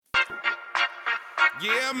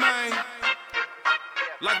Yeah, man.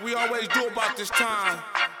 Like we always do about this time.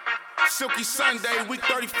 Silky Sunday, week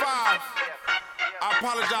 35. I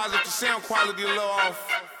apologize if the sound quality a little off.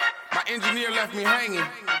 My engineer left me hanging,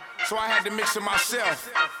 so I had to mix it myself.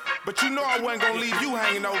 But you know I wasn't gonna leave you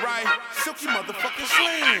hanging though, right? Silky motherfucking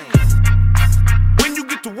slam. When you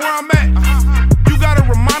get to where I'm at, you gotta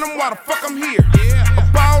remind them why the fuck I'm here.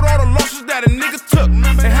 About all the losses that a nigga took,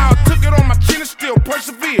 and how I took it on my chin and still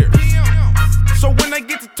persevered. So when they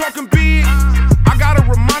get to talking big, I gotta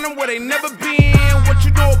remind them where they never been. What you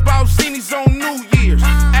know about Zini's on New Year's?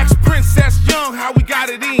 Ask Princess Young how we got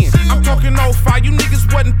it in. I'm talking 05, you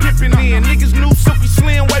niggas wasn't pippin' in. Niggas knew Silky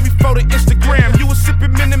Slim way before the Instagram. You was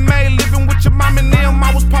sippin' Minute Maid, living with your mom and them.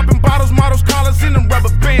 I was popping bottles, models, collars, and them rubber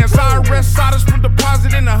bands. IRS sodas from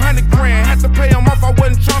deposit in 100 grand. Had to pay them off, I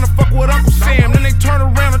wasn't trying to fuck with Uncle Sam. Then they turn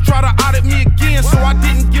around and try to audit me again, so I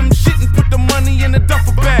didn't give them shit and put the money in the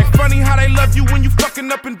duffel bag. Funny how they love you when you fucking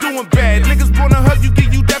up and doing bad. Niggas wanna hug you,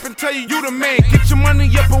 give you dap and tell you you the man. Get your money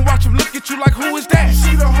up and watch them look at you like, who is that? You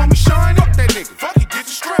see the homie shine? Fuck that nigga, fuck it, get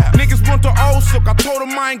the strap. Niggas want the old silk, I told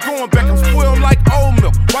them I ain't going back. I'm spoiled like old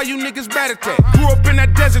milk, why you niggas mad at that? Grew up in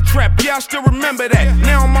that desert trap, yeah I still remember that.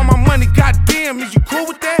 Now I'm on my money, goddamn, is you cool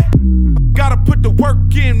with that? Gotta put the work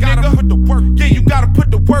in, nigga. Gotta put the work in. Yeah, you gotta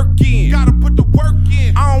put the work in. Gotta put the work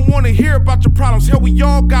in. I don't wanna hear about your problems. Hell, we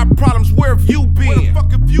all got problems. Where have you been? Where the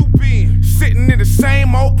fuck have you been? Sitting in the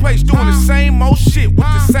same old place, doing the same old shit with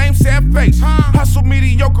the same sad face. Hustle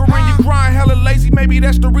mediocre and you grind hella lazy. Maybe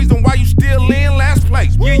that's the reason why you still in last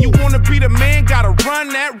place. Yeah, you wanna be the man, gotta run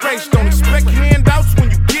that race. Don't expect handouts when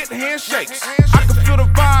you get handshakes. I can feel the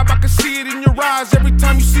vibe, I can see it in your eyes. Every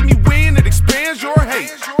time you see me win, it expands your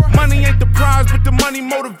hate. Money ain't the prize, but the money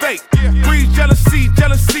motivate. Breeds jealousy,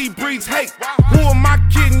 jealousy breeds hate. Who am I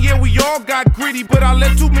kidding? Yeah, we all got greedy, but I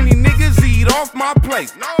let too many niggas eat off my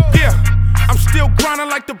plate. Yeah, I'm still grinding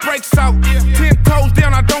like the brakes out. 10 toes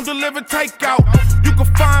down, I don't deliver takeout. You can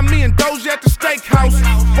find me in Doja at the steakhouse.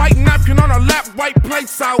 White napkin on her lap, white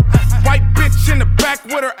plates out. White bitch in the back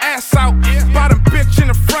with her ass out. Bottom bitch in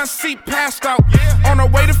the front seat passed out. On her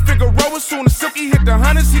way to Figaro, as soon as Silky hit the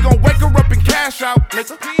hundreds, he gon' wake her up and cash out.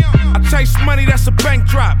 Nigga. I chase money, that's a bank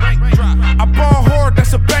drop. I ball hard,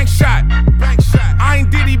 that's a bank shot. I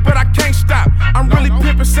ain't Diddy, but I can't stop. I'm really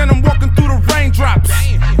pimpin', send him walking through the raindrops.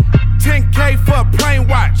 10K for a plain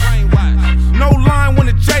watch. No line when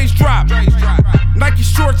the J's drop. Nike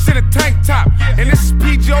shorts in a tank top. And this is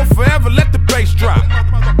PGO forever, let the bass drop.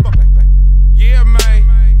 Yeah,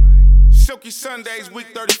 man. Silky Sundays, week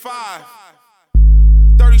 35.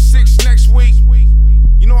 36 next week.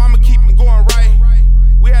 You know I'ma keep them going, right?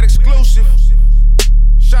 We had exclusive.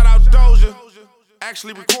 Shout out Doja.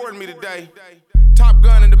 Actually recording me today. Top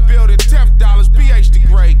Gun in the building. $10, BH the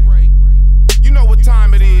Great. You know what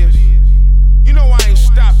time it is. You know I ain't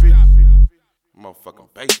stopping.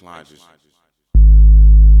 Motherfucking bass line just.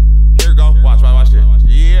 Here we go. Watch this.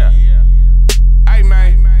 Yeah. Hey,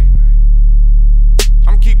 man.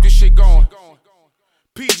 I'm keep this shit going.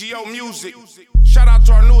 PGO Music. Shout out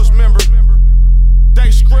to our newest member,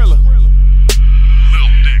 Dave Skrilla.